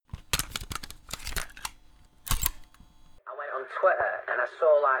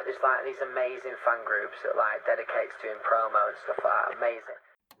saw like there's like these amazing fan groups that like dedicates doing promo and stuff like that. Amazing.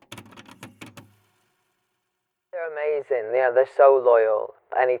 They're amazing. Yeah, they're so loyal.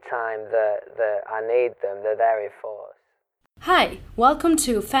 Anytime that I need them, they're there in force. Hi, welcome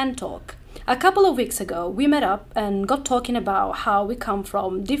to Fan Talk. A couple of weeks ago, we met up and got talking about how we come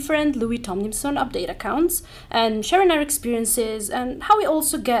from different Louis Tomlinson update accounts and sharing our experiences, and how we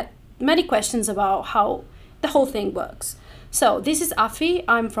also get many questions about how the whole thing works. So, this is Afi.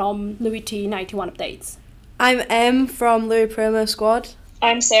 I'm from Louis T91 Updates. I'm Em from Louis Promo Squad.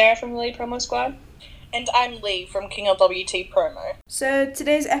 I'm Sarah from Louis Promo Squad. And I'm Lee from King LWT Promo. So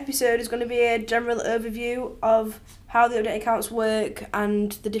today's episode is going to be a general overview of how the update accounts work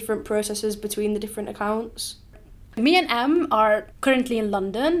and the different processes between the different accounts. Me and Em are currently in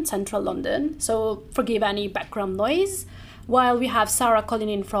London, central London, so forgive any background noise, while we have Sarah calling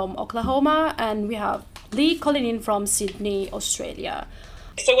in from Oklahoma and we have Lee calling in from Sydney, Australia.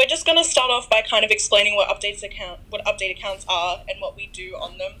 So we're just going to start off by kind of explaining what update accounts are and what we do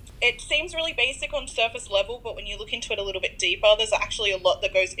on them. It seems really basic on surface level, but when you look into it a little bit deeper, there's actually a lot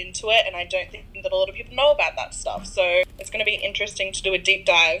that goes into it, and I don't think that a lot of people know about that stuff. So it's going to be interesting to do a deep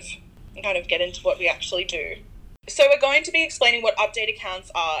dive and kind of get into what we actually do. So we're going to be explaining what update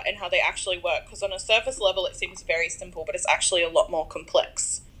accounts are and how they actually work, because on a surface level it seems very simple, but it's actually a lot more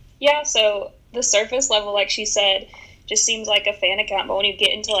complex. Yeah, so the surface level, like she said, just seems like a fan account, but when you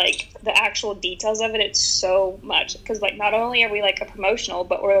get into like the actual details of it, it's so much, because like not only are we like a promotional,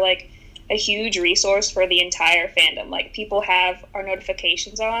 but we're like a huge resource for the entire fandom. Like people have our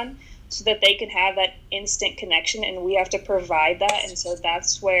notifications on so that they can have that instant connection, and we have to provide that, and so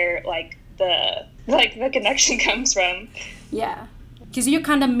that's where like the connection comes from. Yeah, because you're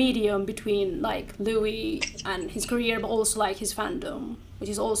kind of medium between like Louis and his career, but also like his fandom, which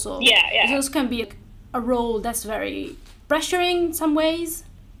is also it also can be a role that's very pressuring in some ways,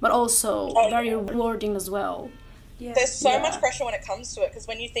 but also very rewarding as well. Yeah. There's so much pressure when it comes to it, because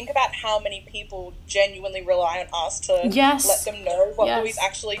when you think about how many people genuinely rely on us to let them know what Louis is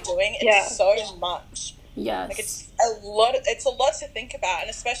actually doing, it's so much. Yes. Like it's a lot to think about, and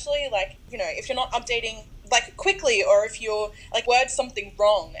especially like, you know, if you're not updating like quickly, or if you're like word something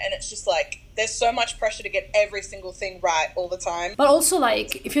wrong, and it's just like there's so much pressure to get every single thing right all the time. But also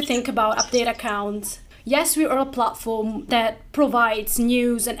like if you think about update accounts, yes, we are a platform that provides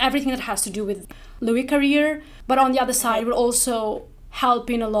news and everything that has to do with Louis' career, but on the other side we're also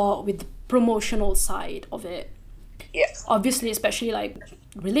helping a lot with the promotional side of it. Yes. Obviously, especially like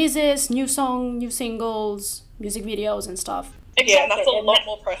releases, new song, new singles, music videos and stuff. Exactly. Yeah, and that's a lot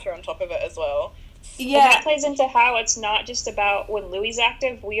more pressure on top of it as well. Yeah, and that plays into how it's not just about when Louis is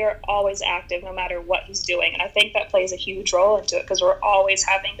active. We are always active no matter what he's doing, and I think that plays a huge role into it, because we're always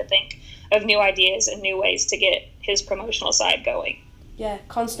having to think of new ideas and new ways to get his promotional side going. Yeah,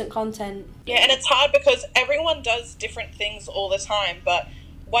 constant content. Yeah, and it's hard because everyone does different things all the time, but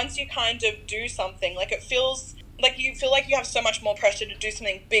once you kind of do something, like it feels like you feel like you have so much more pressure to do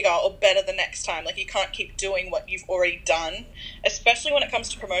something bigger or better the next time. Like you can't keep doing what you've already done, especially when it comes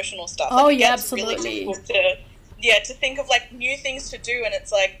to promotional stuff. Oh, like, yeah, absolutely. Really to think of like new things to do, and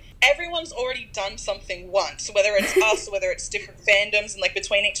it's like everyone's already done something once, whether it's us or whether it's different fandoms and like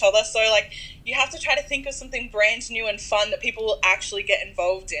between each other. So like you have to try to think of something brand new and fun that people will actually get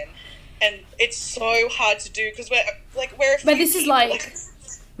involved in, and it's so hard to do because we're but this is like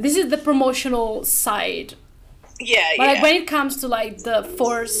this is the promotional side. But like when it comes to like the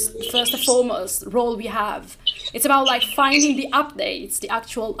first and foremost role we have, it's about like finding the updates, the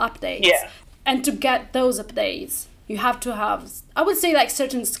actual updates. Yeah. And to get those updates, you have to have, I would say, like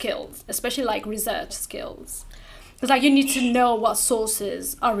certain skills, especially like research skills. Because like you need to know what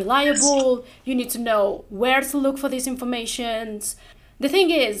sources are reliable, you need to know where to look for these informations. The thing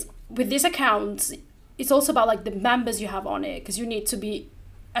is, with these accounts, it's also about like the members you have on it, because you need to be,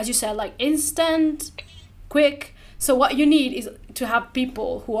 as you said, like instant, quick. So what you need is to have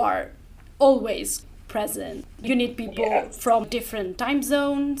people who are always present. You need people from different time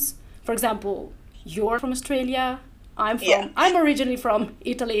zones. For example, you're from Australia. I'm originally from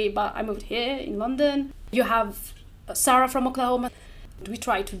Italy, but I moved here in London. You have Sarah from Oklahoma. We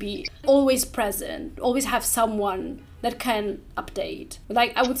try to be always present, always have someone that can update.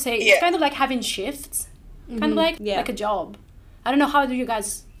 Like I would say, it's kind of like having shifts, kind of like a job. I don't know, how do you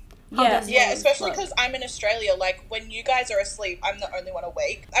guys? Especially because I'm in Australia. Like when you guys are asleep, I'm the only one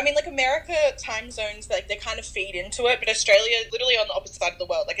awake. I mean, like America time zones, like they kind of feed into it, but Australia, literally on the opposite side of the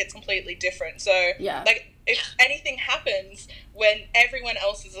world, like it's completely different. So like if anything happens when everyone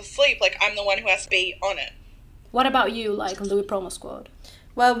else is asleep, like I'm the one who has to be on it. What about you, like Louis Promo Squad?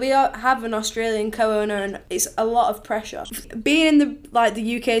 Well, have an Australian co-owner, and it's a lot of pressure. Being in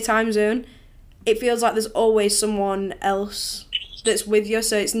the UK time zone, it feels like there's always someone else that's with you,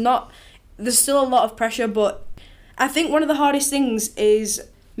 so there's still a lot of pressure, but I think one of the hardest things is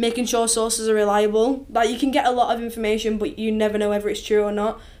making sure sources are reliable. Like, you can get a lot of information, but you never know whether it's true or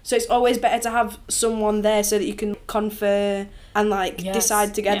not. So it's always better to have someone there so that you can confer and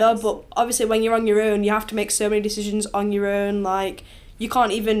decide together. Yes. But obviously when you're on your own, you have to make so many decisions on your own. Like, you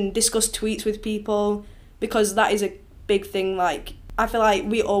can't even discuss tweets with people because that is a big thing. Like, I feel like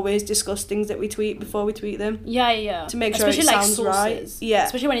we always discuss things that we tweet before we tweet them. Yeah. To make sure Especially it sounds sources. right. Yeah.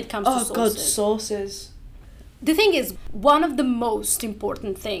 Especially when it comes to sources. Oh god, sources. The thing is, one of the most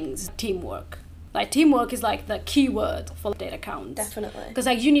important things, teamwork. Like, teamwork is like the key word for data accounts. Definitely. Because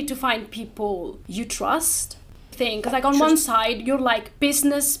you need to find people you trust. Because on one side, you're like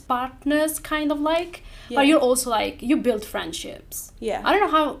business partners, kind of like. Yeah. But you're also you build friendships. Yeah. I don't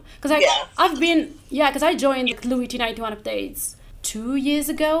know how, because Yeah. because I joined Louis T91 Updates 2 years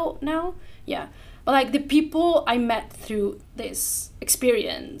ago now. Yeah. But the people I met through this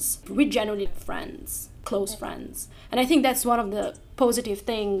experience, we genuinely friends, close friends. And I think that's one of the positive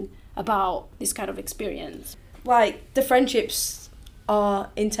thing about this kind of experience. The friendships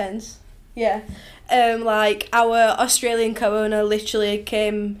are intense. Yeah. Our Australian co-owner literally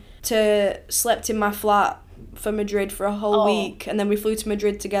slept in my flat for Madrid for a whole week, and then we flew to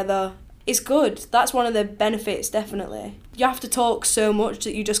Madrid together. It's good. That's one of the benefits, definitely. You have to talk so much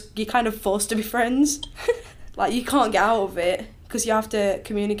that you're kind of forced to be friends. You can't get out of it because you have to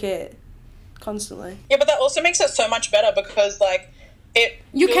communicate constantly. Yeah, but that also makes it so much better because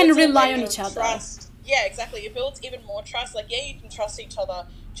You can builds a rely layer on of each other. trust. Yeah, exactly. It builds even more trust. You can trust each other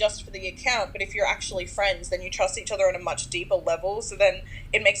just for the account, but if you're actually friends, then you trust each other on a much deeper level. So then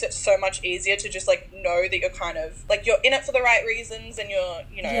it makes it so much easier to just know that you're kind of you're in it for the right reasons, and you're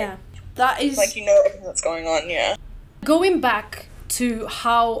Yeah, that is everything that's going on. Yeah. Going back to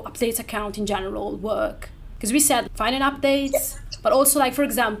how updates account in general work, because we said finding updates, but also for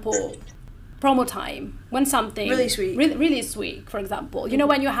example, promo time, when something Release week. Release week, for example,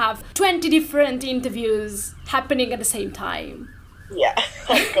 when you have 20 different interviews happening at the same time. Yeah.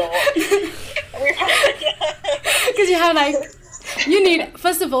 Oh god. Because you have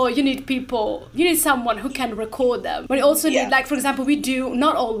first of all, you need someone who can record them. But you also need, for example, we do,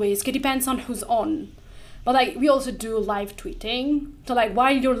 not always, it depends on who's on. But we also do live tweeting. So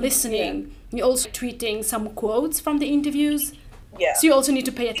while you're listening, you're also tweeting some quotes from the interviews. Yeah. So you also need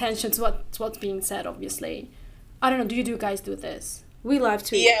to pay attention to what's being said, obviously. I don't know, do you guys do this? We live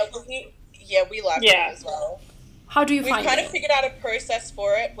tweet. We live tweet as well. How do you We've find kind it? of figured out a process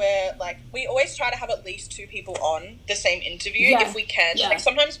for it where, we always try to have at least 2 people on the same interview if we can. Yeah.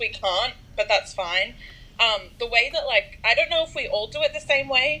 Sometimes we can't, but that's fine. The way that, I don't know if we all do it the same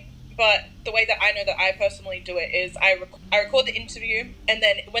way, but the way that I know that I personally do it is I record the interview, and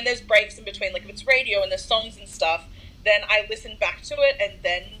then when there's breaks in between, if it's radio and there's songs and stuff, then I listen back to it and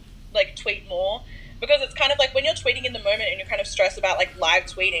then, tweet more. Because it's kind of when you're tweeting in the moment and you're kind of stressed about, live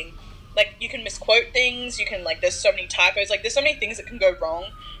tweeting, you can misquote things, you can, there's so many typos, there's so many things that can go wrong.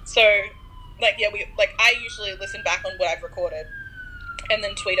 So, I usually listen back on what I've recorded and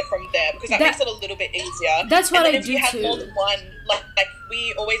then tweet it from there, because that makes it a little bit easier. That's what and then I if do you have too. more than one,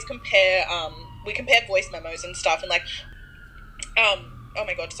 we always compare voice memos and stuff, and oh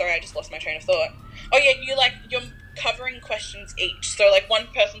my god, sorry, I just lost my train of thought. Oh yeah, you're covering questions each. So one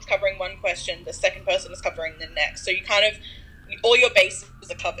person's covering one question, the second person is covering the next. So you kind of, all your bases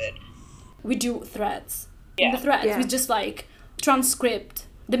are covered. We do threads. Yeah. In the threads, Yeah. we just transcript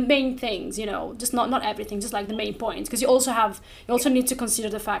the main things, just not everything, just the main points. Because you also need to consider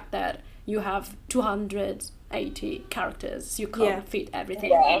the fact that you have 280 characters. You can't fit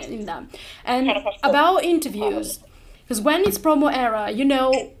everything in them. And Kind of have to- about interviews, because when it's promo era, you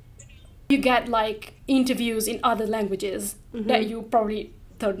get interviews in other languages that you probably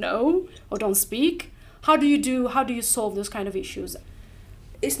don't know or don't speak. How do you solve those kind of issues?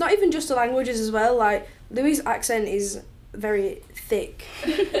 It's not even just the languages as well. Louis' accent is very thick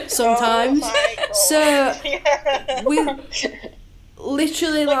sometimes. Oh my God. So Yeah. we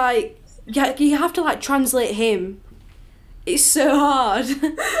literally you have to translate him. It's so hard.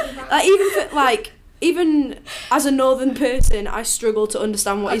 Even as a northern person, I struggle to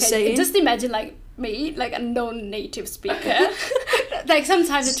understand what he's saying. Just imagine me, a non-native speaker.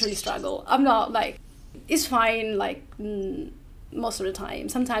 Sometimes I truly struggle. I'm not it's fine most of the time.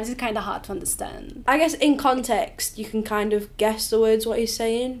 Sometimes it's kind of hard to understand. I guess in context you can kind of guess the words what he's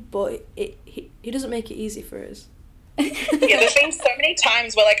saying, but he doesn't make it easy for us. Yeah, there's been so many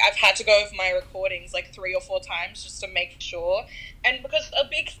times where like I've had to go over my recordings like 3 or 4 times just to make sure. And because a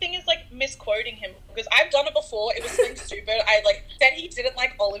big thing is like misquoting him, because I've done it before. It was something stupid. I like said he didn't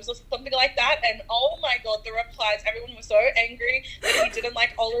like olives or something like that, and oh my god, the replies, everyone was so angry that he didn't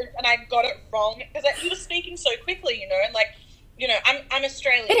like olives, and I got it wrong because he was speaking so quickly, you know, and like, you know, I'm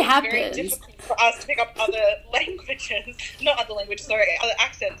Australian. It It's very happens. difficult for us to pick up other languages, not other languages, sorry, other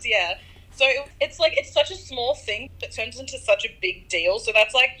accents, yeah. So it's like, it's such a small thing that turns into such a big deal. So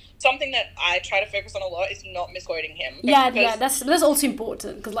that's like something that I try to focus on a lot, is not misquoting him. Yeah, Because- that's also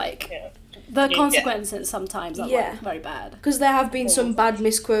important because like Yeah. the consequences sometimes are Yeah. like very bad. Because there have been some bad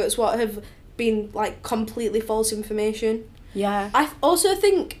misquotes, what have been like completely false information. Yeah, I also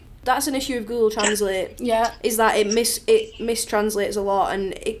think that's an issue with Google Translate. yeah, Is that it mistranslates a lot,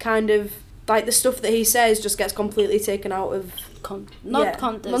 and it kind of like the stuff that he says just gets completely taken out of. not Yeah.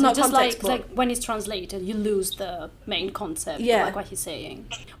 context. Well, not just context, like when it's translated, you lose the main concept. Yeah. Like what he's saying.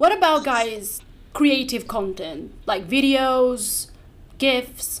 What about guys? Creative content like videos,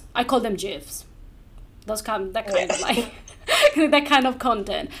 gifs. I call them gifs. That kind of like that kind of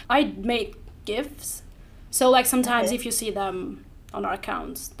content. I make gifs, so like sometimes if you see them on our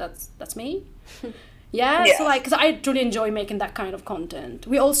accounts, that's me. Yeah, so Yeah. like, cause I truly enjoy making that kind of content.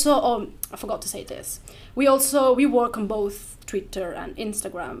 We also, I forgot to say this. We work on both Twitter and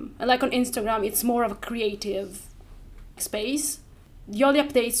Instagram. And like on Instagram, it's more of a creative space. The only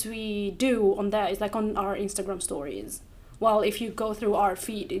updates we do on there is like on our Instagram stories. While if you go through our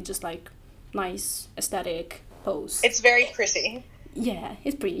feed, it's just like nice aesthetic posts. It's very Chrissy. Yeah,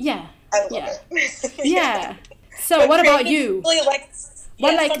 it's pretty. Yeah, I love yeah, it. yeah. So But what about creative- you? really, like,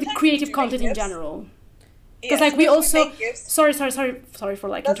 What yeah, like the sometimes creative we do content make in gifs. general? Yeah, Because like we sometimes also make gifs. sorry for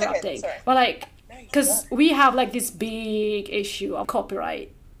like That's okay, interrupting, sorry. but like No, you're because we have like this big issue of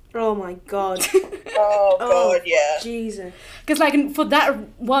copyright. Oh my god. Oh god, yeah. Jesus. Because like for that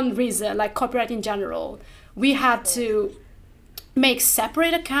one reason, like copyright in general, we had to make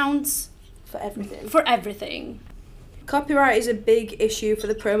separate accounts For everything. for everything. Copyright is a big issue for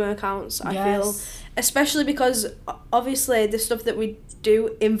the promo accounts, I feel. Especially because obviously the stuff that we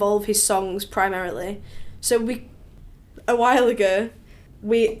do involve his songs primarily. So a while ago,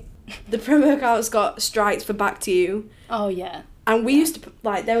 the promo accounts got striked for Back to You. Oh yeah. And we used to,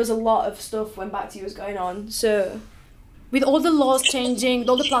 like, there was a lot of stuff when Back to You was going on. So, With all the laws changing, with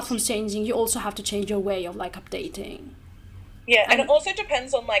all the platforms changing, you also have to change your way of like updating. Yeah, and it also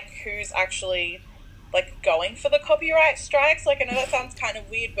depends on like who's actually like going for the copyright strikes. Like, I know that sounds kind of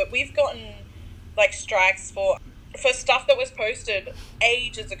weird, but we've gotten like strikes for stuff that was posted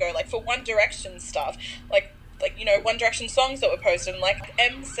ages ago, like for One Direction stuff, like you know, One Direction songs that were posted, and like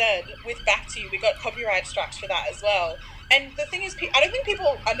M said with Back to You, we got copyright strikes for that as well. And the thing is, I don't think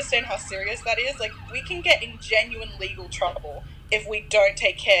people understand how serious that is. Like, we can get in genuine legal trouble if we don't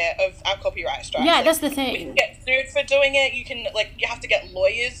take care of our copyright strikes. Yeah, Like, that's the we can thing. get sued for doing it. You can, like, you have to get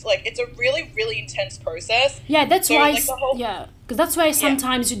lawyers. Like, it's a really, really intense process. Yeah, that's So, why. like, the whole- Yeah, because that's why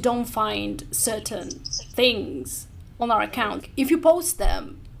sometimes you don't find certain things on our account. If you post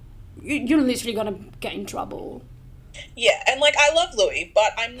them, you're literally gonna get in trouble. Yeah, and, like, I love Louis,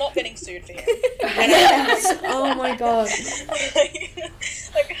 but I'm not getting sued for him. And oh my god.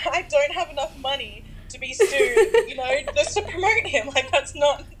 like, I don't have enough money to be sued, you know, just to promote him. Like, that's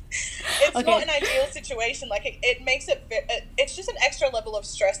not... It's Okay. not an ideal situation. Like, it makes it... It's just an extra level of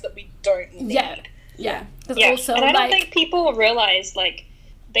stress that we don't need. Yeah. Because Yeah, also and I don't like think people realize like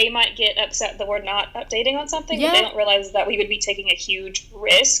they might get upset that we're not updating on something, but Yeah. they don't realize that we would be taking a huge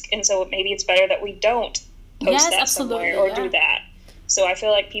risk, and so maybe it's better that we don't post Yes, that absolutely, somewhere or yeah. do that. So I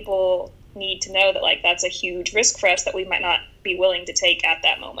feel like people need to know that like that's a huge risk for us that we might not be willing to take at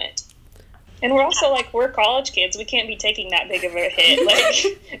that moment. And we're also like, we're college kids. We can't be taking that big of a hit.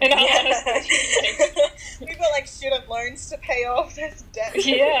 Like, and We've got like student loans to pay off this debt.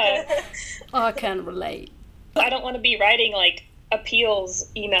 Yeah. I can relate. I don't want to be writing like appeals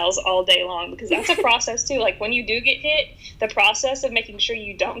emails all day long because that's a process too. Like when you do get hit, the process of making sure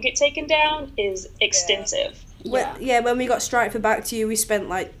you don't get taken down is extensive. Yeah. When we got strike for Back to You, we spent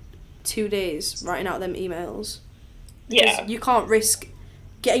like 2 days writing out them emails. Yeah. You can't risk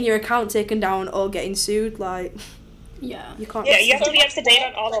getting your account taken down or getting sued. Like, Yeah. you can't. Yeah, risk you have it. to be up to date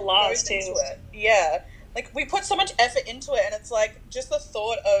on all the laws goes too. into it. Yeah. Like, we put so much effort into it, and it's like, just the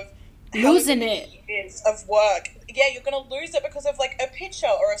thought of how Losing many it. years of work. Yeah, you're gonna lose it because of like a picture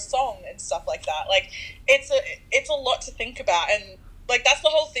or a song and stuff like that. Like, it's a lot to think about, and like that's the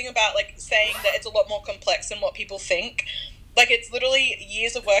whole thing about like saying that it's a lot more complex than what people think. Like, it's literally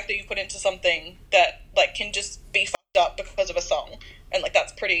years of work that you put into something that like can just be fucked up because of a song, and like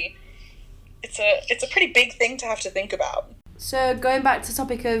that's pretty. It's a it's a pretty big thing to have to think about. So going back to the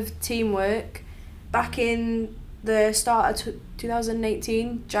topic of teamwork, back in the start of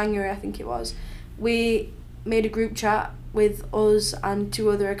 2018, January I think it was, we made a group chat with us and 2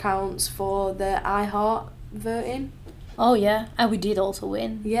 other accounts for the iHeart voting. Oh yeah, and we did also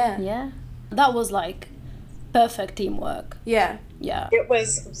win. Yeah. Yeah. That was like perfect teamwork. Yeah. Yeah. It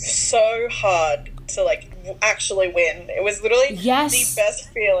was so hard to like actually win. It was literally Yes. the best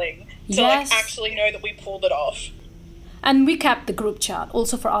feeling to Yes. like actually know that we pulled it off. And we kept the group chat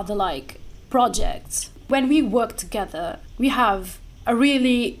also for other like projects. When we work together, we have a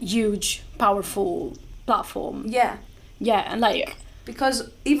really huge, powerful platform. Yeah. Yeah, and like Yeah. Because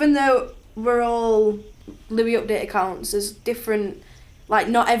even though we're all Louis Update accounts, there's different, like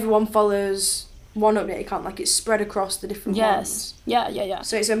not everyone follows one update account, like it's spread across the different yes. ones. Yeah.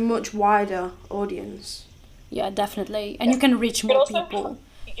 So it's a much wider audience. Yeah, definitely. And you can reach It more also, people.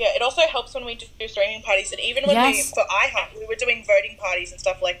 yeah, it also helps when we do streaming parties, and even when Yes. for iHeart, we were doing voting parties and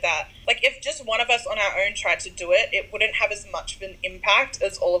stuff like that. Like, if just one of us on our own tried to do it, it wouldn't have as much of an impact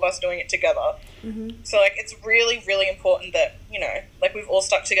as all of us doing it together. So, like, it's really, really important that, you know, like, we've all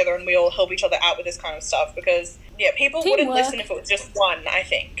stuck together and we all help each other out with this kind of stuff, because, yeah, people wouldn't Teamwork. listen if it was just one, I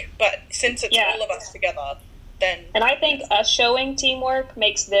think. But since it's Yeah. all of us together, then... And I think us showing teamwork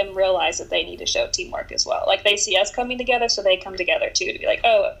makes them realize that they need to show teamwork as well. Like, they see us coming together, so they come together too, to be like,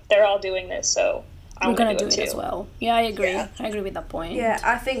 oh, they're all doing this, so I'm We're gonna do it it too. as well. Yeah, I agree. Yeah. I agree with that point. Yeah,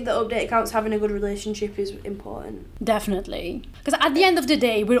 I think that update accounts having a good relationship is important. Definitely. Because at the end of the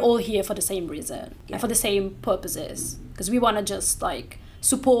day, we're all here for the same reason and for the same purposes. Because we want to just like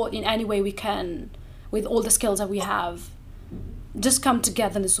support in any way we can with all the skills that we have. Just come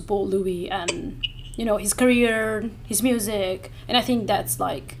together and support Louis and, you know, his career, his music. And I think that's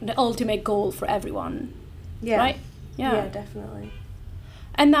like the ultimate goal for everyone. Yeah. Right? Yeah, definitely.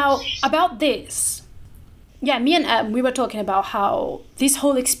 And now about this, yeah, me and Em, we were talking about how this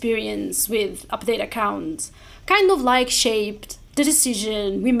whole experience with update accounts kind of like shaped the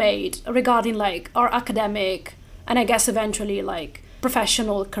decision we made regarding like our academic and I guess eventually like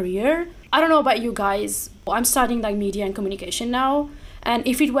professional career. I don't know about you guys, I'm studying like media and communication now, and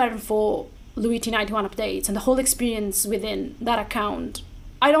if it weren't for Louis T91 updates and the whole experience within that account,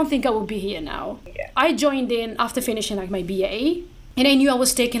 I don't think I would be here now. Yeah. I joined in after finishing like my BA, and I knew I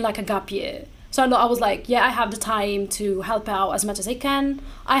was taking like a gap year. So I was like, yeah, I have the time to help out as much as I can.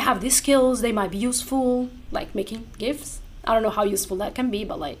 I have these skills, they might be useful, like making gifts. I don't know how useful that can be,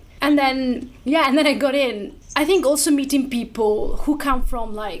 but like, and then I got in. I think also meeting people who come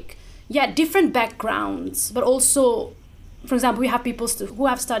from like, different backgrounds, but also, for example, we have people who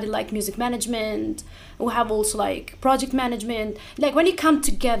have studied like music management, who have also like project management. Like when you come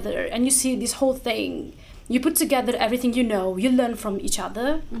together and you see this whole thing, you put together everything you know, you learn from each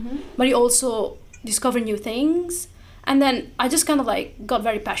other, but you also discover new things. And then I just kind of like got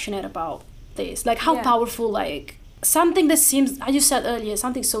very passionate about this, like how powerful, like something that seems, as you said earlier,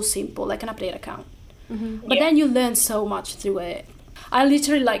 something so simple, like an update account. But then you learn so much through it. I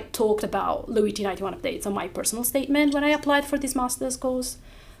literally like talked about Louis T91 updates on my personal statement when I applied for this master's course.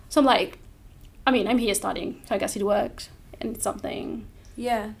 So I'm like, I mean, I'm here studying, so I guess it worked, and it's something.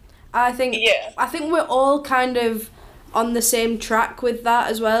 Yeah. I think Yeah. we're all kind of on the same track with that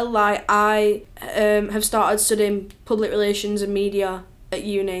as well. Like I have started studying public relations and media at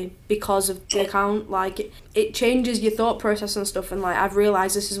uni because of the account. Like it changes your thought process and stuff, and like I've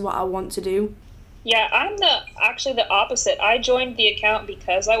realised this is what I want to do. Yeah, I'm actually the opposite. I joined the account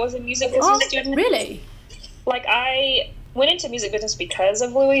because I was a music business student. Really? Like, I went into music business because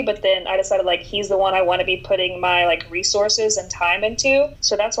of Louis, but then I decided, like, he's the one I want to be putting my, like, resources and time into.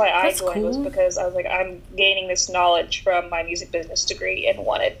 So that's why I That's joined, was cool. because I was like, I'm gaining this knowledge from my music business degree and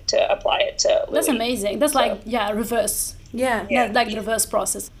wanted to apply it to Louis. That's amazing. That's like, reverse. Yeah. Like the reverse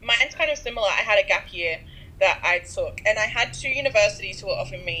process. Mine's kind of similar. I had a gap year that I took, and I had 2 universities who were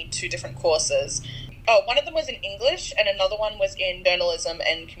offering me 2 different courses. Oh, one of them was in English, and another one was in journalism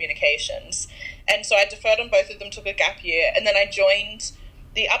and communications. And so I deferred on both of them, took a gap year, and then I joined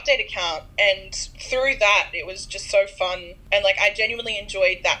the update account, and through that it was just so fun, and like I genuinely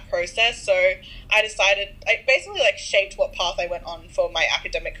enjoyed that process. So I decided, I basically like shaped what path I went on for my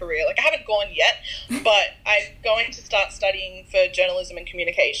academic career. Like I haven't gone yet, but I'm going to start studying for journalism and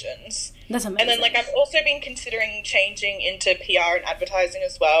communications. That's amazing. And then like I've also been considering changing into PR and advertising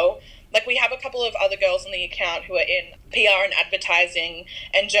as well. Like we have a couple of other girls on the account who are in PR and advertising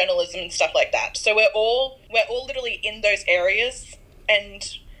and journalism and stuff like that. So we're all literally in those areas,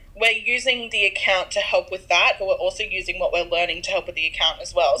 and we're using the account to help with that, but we're also using what we're learning to help with the account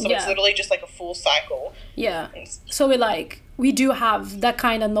as well. So it's literally just like a full cycle. Yeah. So we do have that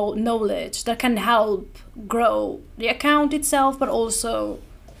kind of knowledge that can help grow the account itself, but also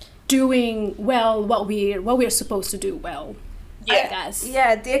doing well what we're supposed to do well. Yeah. I guess.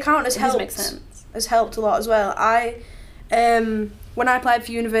 Yeah, the account has helped. Makes sense. Has helped a lot as well. When I applied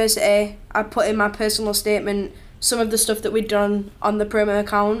for university, I put in my personal statement some of the stuff that we'd done on the promo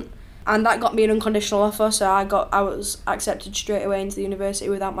account, and that got me an unconditional offer. So I was accepted straight away into the university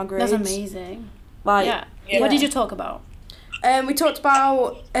without my grades. That's amazing. Like, yeah. What did you talk about? We talked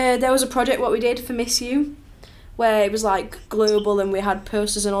about there was a project what we did for Miss You, where it was like global and we had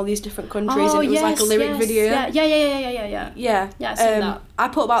posters in all these different countries, and it was like a lyric video. Yeah. Yeah. Yeah, I've seen that. I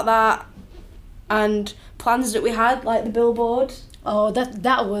put about that and plans that we had, like the billboard. Oh,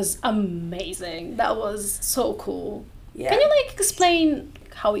 that was amazing. That was so cool. Yeah. Can you like explain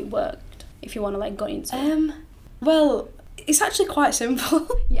how it worked if you want to like go into it? Well, it's actually quite simple.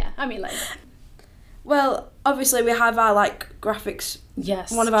 Yeah, I mean like well, obviously we have our like graphics.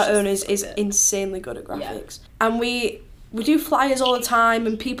 yes. One of our just owners is it. insanely good at graphics. And we do flyers all the time,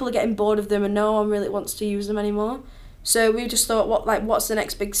 and people are getting bored of them and no one really wants to use them anymore. So we just thought, what's the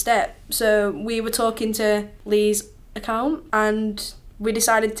next big step? So we were talking to Lee's account, and we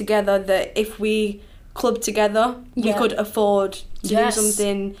decided together that if we clubbed together, we could afford to do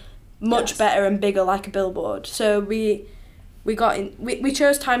something much better and bigger, like a billboard. So we got in. We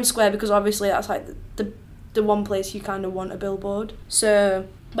chose Times Square because obviously that's like the one place you kind of want a billboard. So,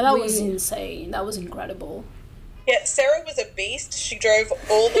 But that was insane. That was incredible. Yeah, Sarah was a beast. She drove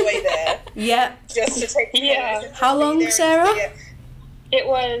all the way there yeah. just to take Yeah. How long, Sarah? It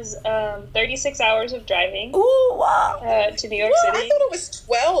was 36 hours of driving Ooh, wow. to New York I City. thought it was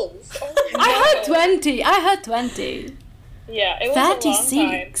 12. Oh my I heard 20. Yeah, it was a long time.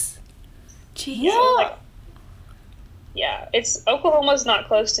 36. Jeez. Yeah, it was like, yeah, Oklahoma's not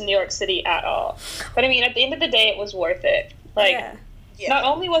close to New York City at all. But I mean, at the end of the day, it was worth it. Like, not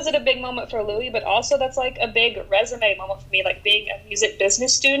only was it a big moment for Louis, but also that's like a big resume moment for me, like being a music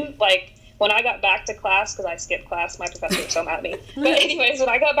business student. Like, when I got back to class, because I skipped class, my professor was so mad at me. But anyways, when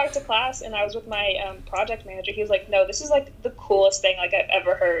I got back to class and I was with my project manager, he was like, no, this is like the coolest thing like I've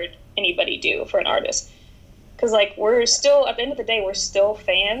ever heard anybody do for an artist. Because like we're still, at the end of the day, we're still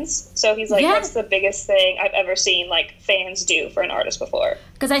fans. So he's like, that's the biggest thing I've ever seen like fans do for an artist before.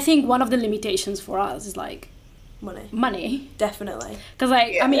 Because I think one of the limitations for us is like money. Definitely. Because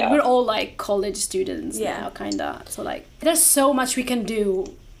like I mean we're all like college students now, kinda. So like there's so much we can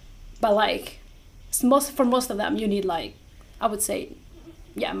do, but like for most of them you need like I would say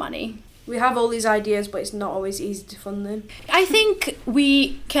money. We have all these ideas, but it's not always easy to fund them. I think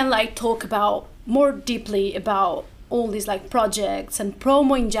we can like talk about more deeply about all these like projects and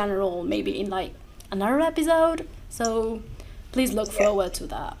promo in general maybe in like another episode. So please look forward to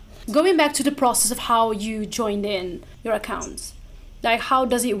that. Going back to the process of how you joined in your accounts, like how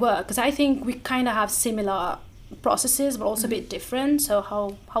does it work? Because I think we kind of have similar processes but also a bit different. So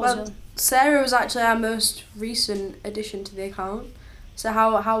how was it? Sarah was actually our most recent addition to the account. So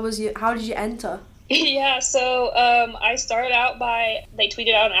how did you enter? Yeah, so I started out they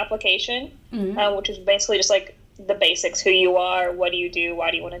tweeted out an application, which was basically just like the basics, who you are, what do you do, why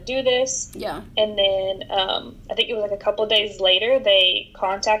do you want to do this? Yeah. And then I think it was like a couple of days later, they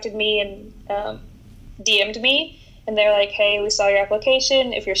contacted me and DM'd me, and they're like, hey, we saw your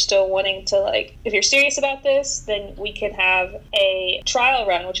application. If you're still wanting to if you're serious about this, then we can have a trial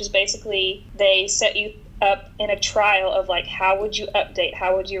run, which is basically they set you up in a trial of like how would you update,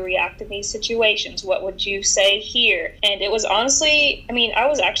 how would you react in these situations, what would you say here. And it was honestly, I mean, I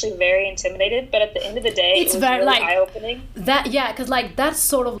was actually very intimidated, but at the end of the day it was very really eye-opening. Because like that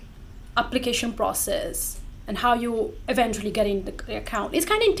sort of application process and how you eventually get in the account, it's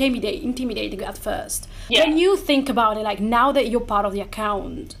kind of intimidating at first. When you think about it, like now that you're part of the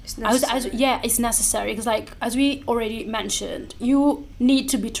account, it's necessary because like as we already mentioned, you need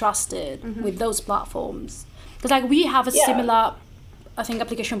to be trusted with those platforms. Because like we have a similar, I think,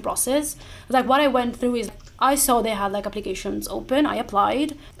 application process. Like what I went through is I saw they had like applications open, I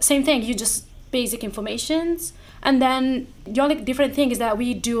applied. Same thing, you just basic informations. And then the only different thing is that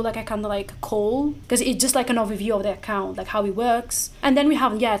we do like a kind of like call, because it's just like an overview of the account, like how it works. And then we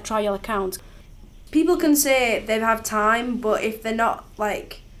have trial accounts. People can say they have time, but if they're not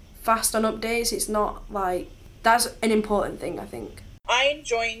like fast on updates, it's not like that's an important thing, I think. I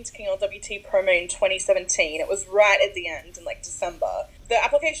joined King LWT promo in 2017. It was right at the end in like December. The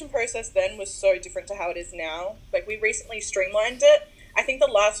application process then was so different to how it is now. Like we recently streamlined it. I think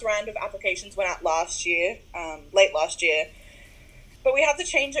the last round of applications went out last year, late last year. But we had to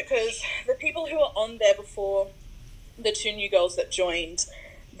change it because the people who were on there before, the 2 new girls that joined,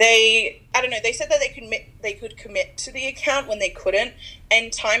 they said that they could commit to the account when they couldn't,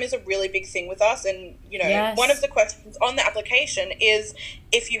 and time is a really big thing with us. And Yes. one of the questions on the application is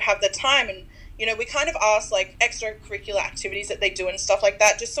if you have the time, and we kind of ask like extracurricular activities that they do and stuff like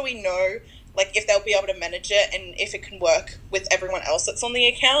that, just so we know like if they'll be able to manage it and if it can work with everyone else that's on the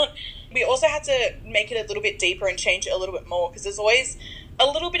account. We also had to make it a little bit deeper and change it a little bit more, because there's always a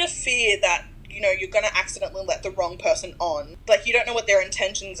little bit of fear that you're going to accidentally let the wrong person on. Like, you don't know what their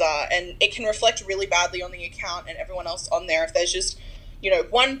intentions are, and it can reflect really badly on the account and everyone else on there if there's just,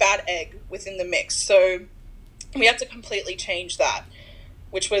 one bad egg within the mix. So we had to completely change that,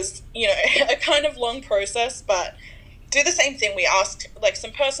 which was, a kind of long process, but do the same thing. We asked, like,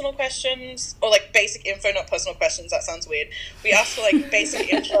 some personal questions, or, like, basic info, not personal questions, that sounds weird. We asked for, like,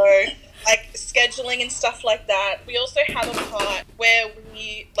 basic info, like, scheduling and stuff like that. We also have a part where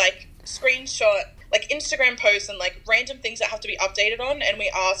we, like, screenshot like Instagram posts and like random things that have to be updated on, and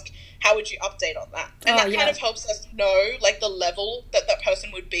we ask how would you update on that, and that kind of helps us know like the level that that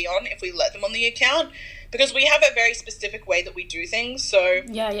person would be on if we let them on the account, because we have a very specific way that we do things. So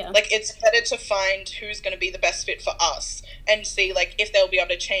like it's better to find who's going to be the best fit for us and see like if they'll be able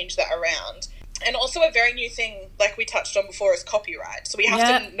to change that around. And also a very new thing, like we touched on before, is copyright. So we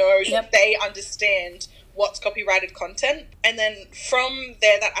have to know that they understand what's copyrighted content. And then from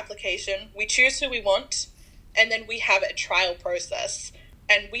there, that application, we choose who we want, and then we have a trial process.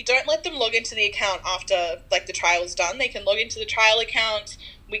 And we don't let them log into the account after like the trial is done. They can log into the trial account.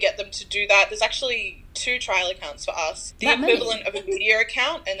 We get them to do that. There's actually 2 trial accounts for us. The equivalent of a media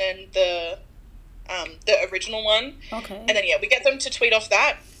account, and then the original one. Okay. And then we get them to tweet off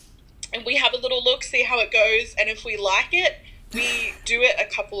that. And we have a little look, see how it goes, and if we like it, we do it a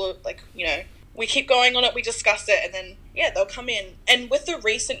couple of, like, we keep going on it, we discuss it, and then, they'll come in. And with the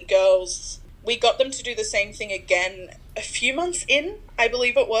recent girls, we got them to do the same thing again a few months in, I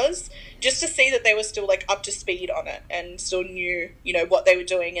believe it was, just to see that they were still, like, up to speed on it and still knew, what they were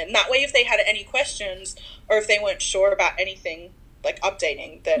doing. And that way, if they had any questions or if they weren't sure about anything, like,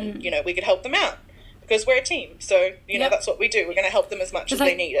 updating, then, we could help them out. Because we're a team, so, that's what we do. We're going to help them as much as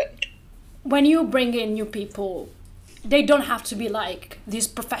they need it. When you bring in new people, they don't have to be like these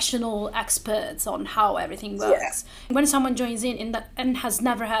professional experts on how everything works. When someone joins in and has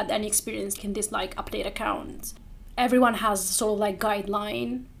never had any experience in this like update accounts, everyone has sort of like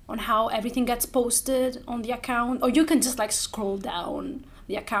guideline on how everything gets posted on the account, or you can just like scroll down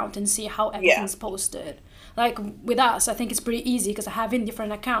the account and see how everything's posted. Like with us, I think it's pretty easy because having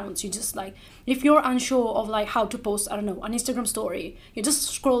different accounts, you just like, if you're unsure of like how to post, I don't know, an Instagram story, you just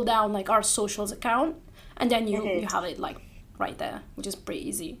scroll down like our socials account, and then you have it like right there, which is pretty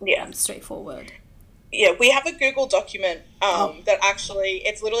easy and straightforward. Yeah, we have a Google document that actually,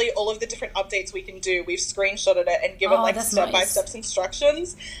 it's literally all of the different updates we can do. We've screenshotted it and given like step-by-step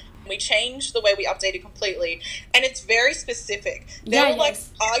instructions. We changed the way we updated completely, and it's very specific. There were like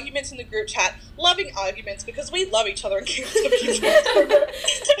arguments in the group chat, loving arguments because we love each other and keep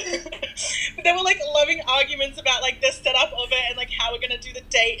but there were like loving arguments about like the setup of it and like how we're gonna do the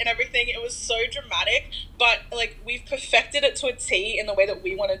date and everything. It was so dramatic, but like we've perfected it to a T in the way that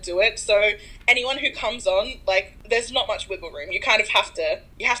we want to do it. So anyone who comes on, like, there's not much wiggle room. You kind of have to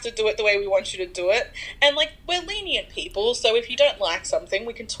do it the way we want you to do it. And like, we're lenient people, so if you don't like something,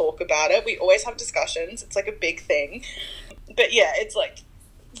 we can talk about it. We always have discussions. It's like a big thing. But it's like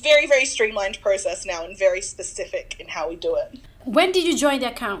very, very streamlined process now and very specific in how we do it. When did you join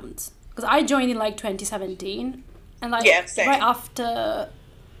the account? Because I joined in like 2017, and like same. Right after,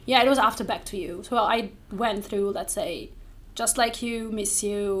 it was after Back to You. So I went through, let's say, Just Like You, Miss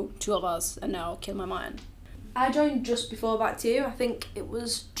You, 2 of Us, and now Kill My Mind. I joined just before Back to You. I think it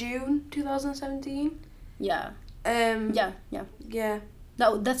was June 2017. Yeah. Yeah.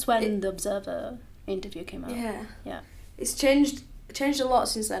 That's when the Observer interview came out. Yeah. It's changed a lot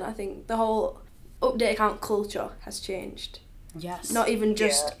since then. I think the whole update account culture has changed. Yes. Not even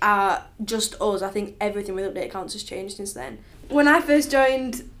just us. I think everything with update accounts has changed since then. When I first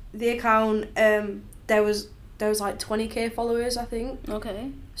joined the account, there was like 20k followers, I think.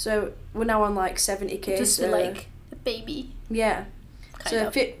 Okay. So we're now on like 70k. Just like a baby. Yeah.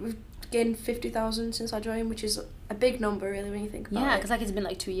 We've gained 50,000 since I joined, which is a big number really when you think about it. Yeah, because like it's been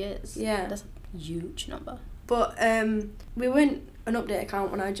like 2 years. Yeah. That's a huge number. But we weren't an update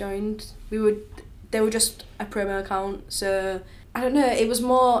account when I joined. They were just a promo account, so I don't know. It was a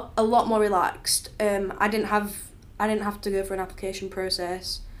lot more relaxed. I didn't have to go through an application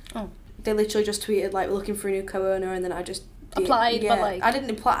process. Oh. They literally just tweeted like, we're looking for a new co-owner, and then I just applied. Yeah, but like I didn't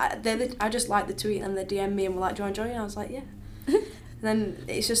apply. I just liked the tweet, and they DM'd me and were like, do you want to join? And I was like, yeah. And then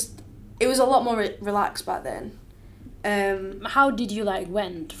it was a lot more relaxed back then. How did you like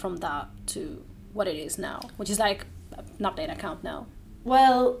went from that to what it is now, which is like an update account now?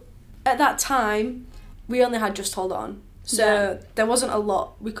 Well, at that time, we only had Just Hold On. So there wasn't a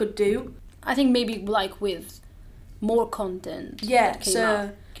lot we could do. I think maybe like with more content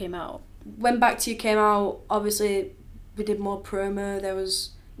that came out. When Back to You came out, obviously we did more promo.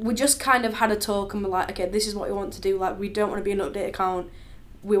 We just kind of had a talk and we're like, okay, this is what we want to do. Like, we don't want to be an update account.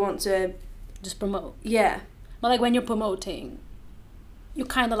 We want to just promote. Yeah. But like when you're promoting, you're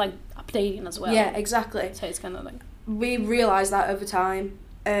kind of like updating as well. Yeah, exactly. So it's kind of like... We realised that over time.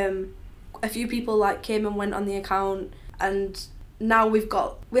 A few people like came and went on the account, and now we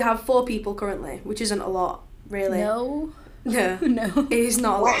have 4 people currently, which isn't a lot, really. No. No. It is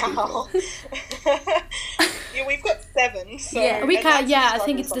not a lot of people. Yeah, we've got 7. So yeah, I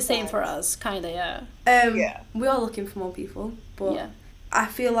think it's the same for us, kind of, yeah. We are looking for more people, but yeah. I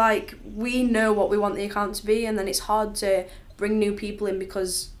feel like we know what we want the account to be, and then it's hard to bring new people in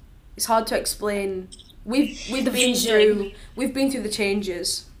because it's hard to explain. We've been through the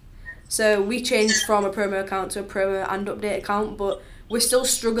changes. So we changed from a promo account to a promo and update account, but we're still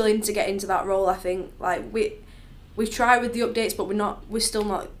struggling to get into that role, I think. Like, we try with the updates, but we're still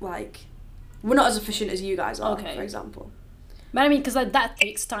not, like, we're not as efficient as you guys are, for example. But I mean, because like, that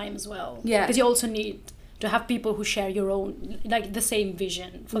takes time as well. Yeah. Because you also need to have people who share your own, like, the same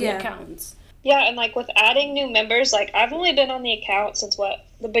vision for the accounts. Yeah, and like with adding new members, like I've only been on the account since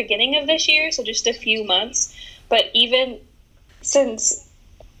the beginning of this year, so just a few months. But even since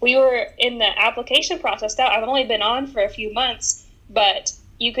we were in the application process now, I've only been on for a few months, but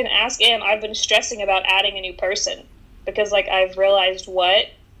you can ask Em, I've been stressing about adding a new person because like I've realized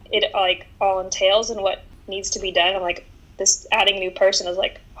what it like all entails and what needs to be done. And like this adding a new person is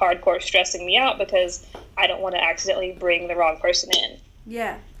like hardcore stressing me out because I don't want to accidentally bring the wrong person in.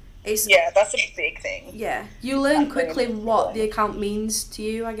 Yeah. That's a big thing. Yeah. You learn quickly what the account means to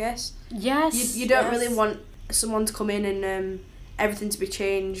you, I guess. Yes. You don't really want someone to come in and everything to be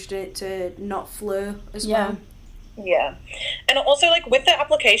changed and it to not flow as well. Yeah. And also, like, with the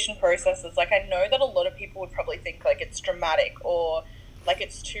application processes, like, I know that a lot of people would probably think, like, it's dramatic or, like,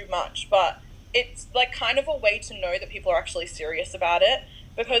 it's too much, but it's, like, kind of a way to know that people are actually serious about it,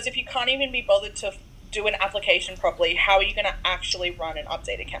 because if you can't even be bothered to do an application properly, how are you going to actually run an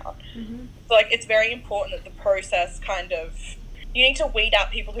update account? Mm-hmm. So, like, it's very important that the process kind of... You need to weed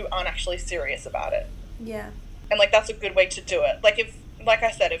out people who aren't actually serious about it. Yeah. And, like, that's a good way to do it. Like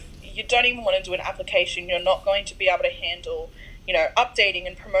I said, if you don't even want to do an application, you're not going to be able to handle, you know, updating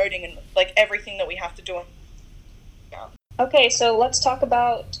and promoting and, like, everything that we have to do. Okay, so let's talk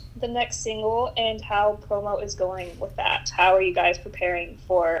about the next single and how promo is going with that. How are you guys preparing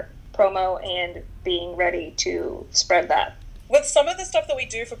for promo and being ready to spread that? With some of the stuff that we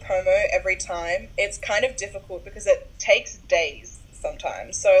do for promo every time, it's kind of difficult because it takes days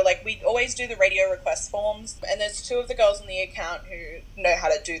sometimes. So, like, we always do the radio request forms, and there's 2 of the girls on the account who know how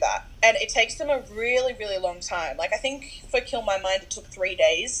to do that. And it takes them a really, really long time. Like, I think for Kill My Mind, it took 3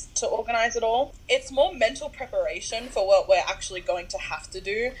 days to organize it all. It's more mental preparation for what we're actually going to have to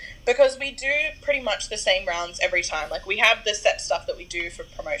do, because we do pretty much the same rounds every time. Like, we have the set stuff that we do for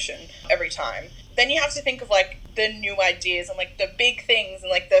promotion every time. Then you have to think of, like, the new ideas and, like, the big things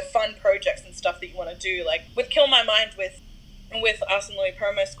and, like, the fun projects and stuff that you want to do. Like, with Kill My Mind, with us and Louis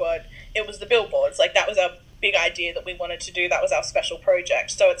Promo Squad, it was the billboards. Like, that was our big idea that we wanted to do. That was our special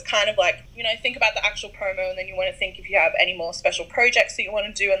project. So it's kind of like, you know, think about the actual promo, and then you want to think if you have any more special projects that you want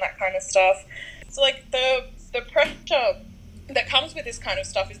to do and that kind of stuff. So, like, the pressure that comes with this kind of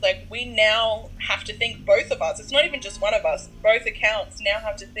stuff is, like, we now have to think, both of us, it's not even just one of us, both accounts now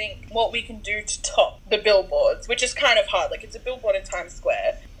have to think what we can do to top the billboards, which is kind of hard. Like, it's a billboard in Times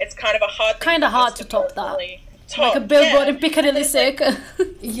Square. It's kind of a hard thing. Kind of hard to top that. Like a billboard in Piccadilly Circus.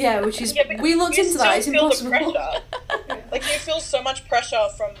 Yeah, which is... we looked into that, it's impossible. Like, you feel so much pressure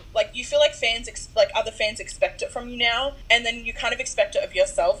from... Like, you feel like other fans expect it from you now, and then you kind of expect it of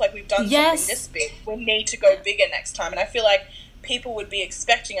yourself. Like, we've done something this big, we need to go bigger next time. And I feel like people would be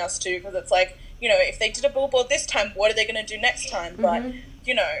expecting us to, because it's like, you know, if they did a billboard this time, what are they going to do next time? Mm-hmm. But,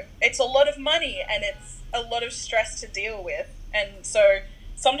 you know, it's a lot of money, and it's a lot of stress to deal with. And so...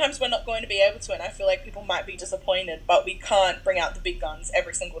 sometimes we're not going to be able to, and I feel like people might be disappointed, but we can't bring out the big guns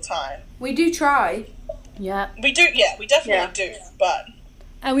every single time. We do try. Yeah. We definitely do, but...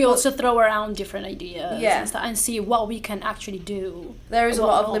 And we also throw around different ideas and see what we can actually do. There is a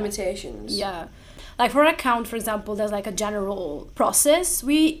lot of limitations. Yeah. Like for an account, for example, there's like a general process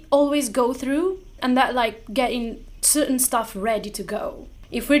we always go through, and that like getting certain stuff ready to go.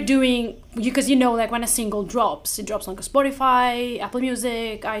 if we're doing, because you know, like when a single drops, it drops on Spotify, Apple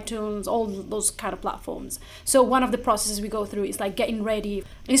Music, iTunes, all those kind of platforms. So one of the processes we go through is like getting ready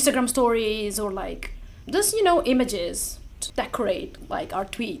Instagram stories or like just, you know, images to decorate like our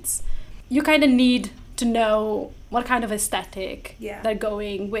tweets. You kind of need to know what kind of aesthetic they're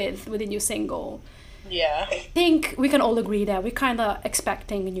going with the new single. Yeah. I think we can all agree that we're kind of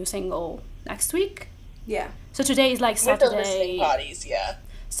expecting a new single next week. Yeah. So today is like With the listening Saturday, parties, yeah.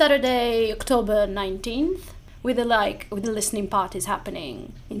 Saturday, October 19th, with the listening parties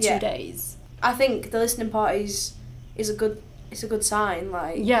happening in 2 Yeah. days. I think the listening parties is a good sign.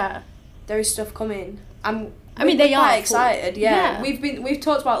 Like, Yeah. there is stuff coming. I mean, we're they are quite full. excited. Yeah. Yeah. We've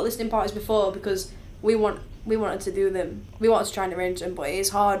talked about listening parties before because we wanted to do them. We wanted to try and arrange them, but it is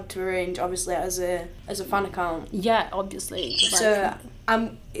hard to arrange, obviously, as a fan account. Yeah, obviously. So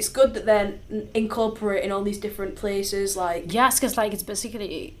it's good that they're incorporating all these different places. Like, Yes, because like it's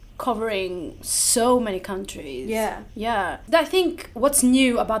basically covering so many countries. Yeah. Yeah. I think what's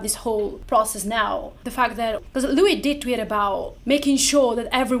new about this whole process now, the fact that, because Louis did tweet about making sure that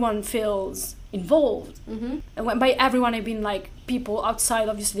everyone feels involved. Mm-hmm. And by everyone, I mean like people outside,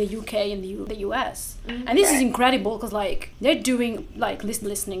 obviously, the UK and the US. And this is incredible because like they're doing like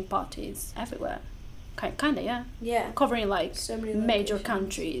listening parties everywhere. Kind of, yeah. Yeah. Covering like So many major locations.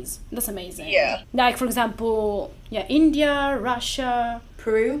 countries. That's amazing. Yeah. Like, for example, India, Russia,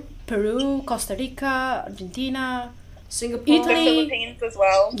 Peru, Costa Rica, Argentina, Singapore. The Italy. Philippines as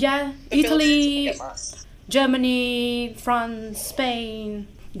well. yeah, The Philippines Italy, will get lost. Germany, France, Spain,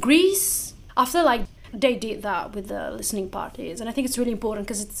 Greece. After like they did that with the listening parties, and I think it's really important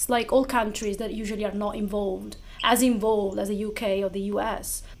because it's like all countries that usually are not involved as the UK or the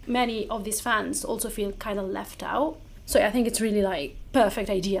US. Many of these fans also feel kind of left out. So I think it's really like perfect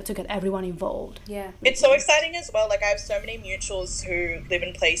idea to get everyone involved. Yeah. It's so exciting as well. Like, I have so many mutuals who live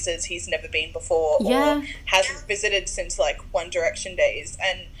in places he's never been before Yeah. or hasn't visited since like One Direction days.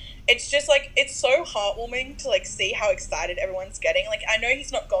 And it's just like, it's so heartwarming to like see how excited everyone's getting. Like, I know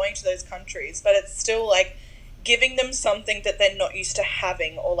he's not going to those countries, but it's still like giving them something that they're not used to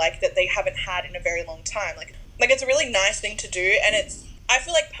having or like that they haven't had in a very long time. Like it's a really nice thing to do, and I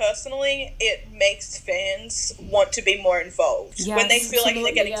feel like personally it makes fans want to be more involved when they Yes, feel like they're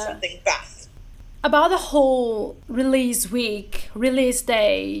absolutely, getting yeah. something back. About the whole release week, release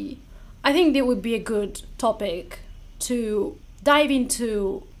day, I think it would be a good topic to dive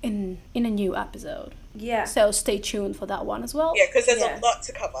into in a new episode. Yeah. So stay tuned for that one as well. Yeah, because there's Yeah. a lot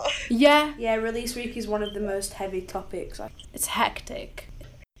to cover. Yeah, Yeah, release week is one of the most heavy topics. it's hectic.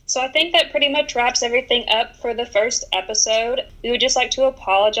 So I think that pretty much wraps everything up for the first episode. We would just like to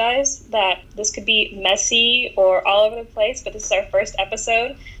apologize that this could be messy or all over the place, but this is our first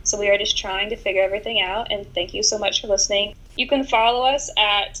episode, so we are just trying to figure everything out, and thank you so much for listening. You can follow us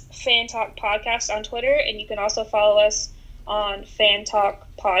at Fan Talk Podcast on Twitter, and you can also follow us on Fan Talk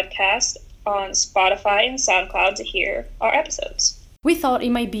Podcast on Spotify and SoundCloud to hear our episodes. We thought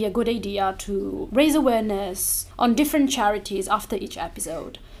it might be a good idea to raise awareness on different charities after each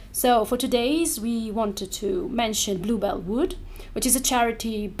episode. So for today's, we wanted to mention Bluebell Wood, which is a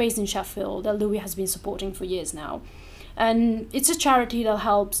charity based in Sheffield that Louis has been supporting for years now. And it's a charity that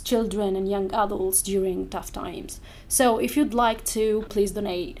helps children and young adults during tough times. So if you'd like to, please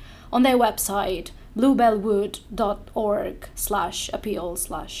donate on their website,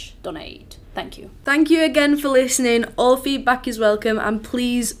 bluebellwood.org/appeal/donate. Thank you. Thank you again for listening. All feedback is welcome, and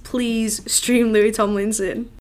please stream Louis Tomlinson.